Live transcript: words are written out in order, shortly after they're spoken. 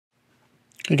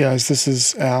Hey guys, this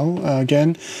is Al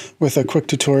again with a quick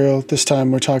tutorial. This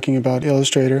time we're talking about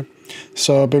Illustrator.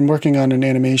 So I've been working on an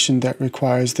animation that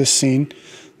requires this scene,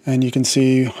 and you can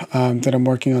see that I'm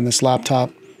working on this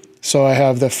laptop. So I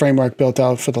have the framework built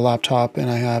out for the laptop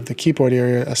and I have the keyboard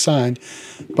area assigned,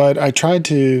 but I tried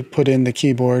to put in the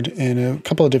keyboard in a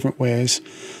couple of different ways,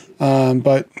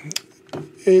 but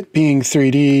it being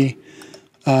 3D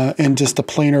and just the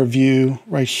planar view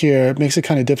right here, it makes it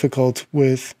kind of difficult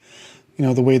with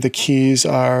the way the keys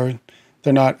are.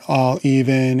 They're not all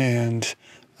even, and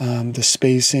the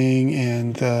spacing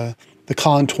and the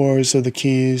contours of the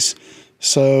keys.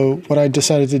 So what I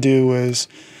decided to do was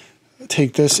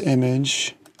take this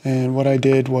image, and what I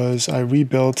did was I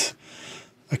rebuilt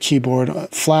a keyboard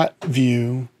flat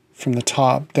view from the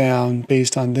top down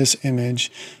based on this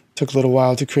image. It took a little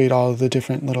while to create all of the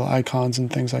different little icons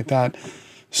and things like that.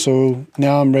 So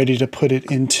now I'm ready to put it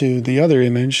into the other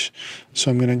image. So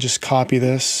I'm going to just copy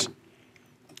this,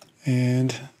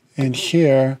 and in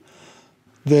here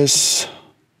this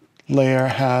layer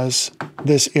has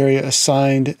this area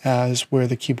assigned as where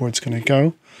the keyboard's going to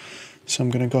go. So I'm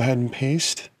going to go ahead and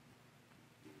paste,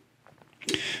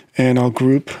 and I'll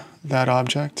group that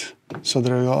object so that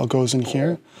it all goes in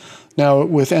here. Now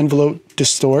with Envelope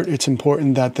Distort, it's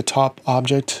important that the top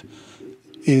object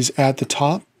is at the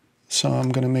top. So I'm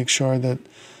going to make sure that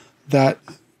that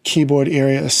keyboard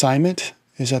area assignment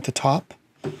is at the top.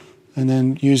 And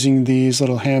then using these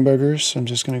little hamburgers, I'm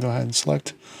just going to go ahead and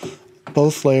select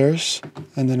both layers.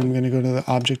 And then I'm going to go to the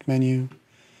object menu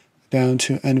down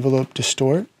to Envelope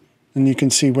Distort. And you can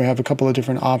see we have a couple of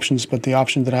different options, but the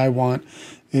option that I want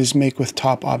is Make with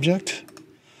Top Object.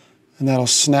 And that'll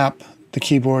snap the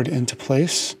keyboard into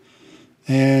place.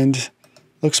 And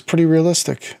looks pretty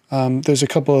realistic. There's a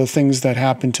couple of things that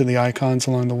happen to the icons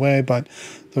along the way, but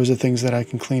those are things that I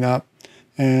can clean up.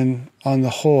 And on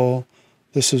the whole,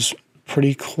 this is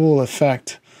pretty cool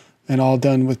effect, and all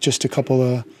done with just a couple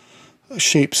of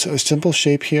shapes. A simple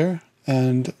shape here,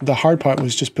 and the hard part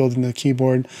was just building the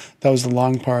keyboard. That was the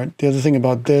long part. The other thing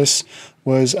about this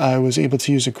was I was able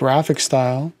to use a graphic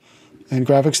style, and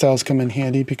graphic styles come in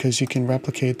handy because you can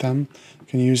replicate them. You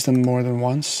can use them more than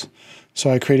once. So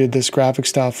I created this graphic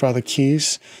style for all the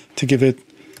keys to give it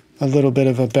a little bit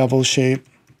of a bevel shape,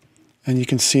 and you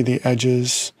can see the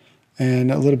edges and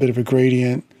a little bit of a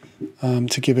gradient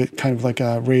to give it kind of like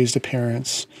a raised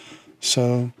appearance.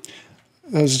 So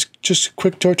that was just a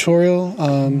quick tutorial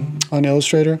on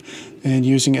Illustrator and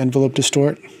using Envelope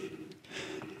Distort.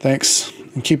 Thanks,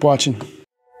 and keep watching.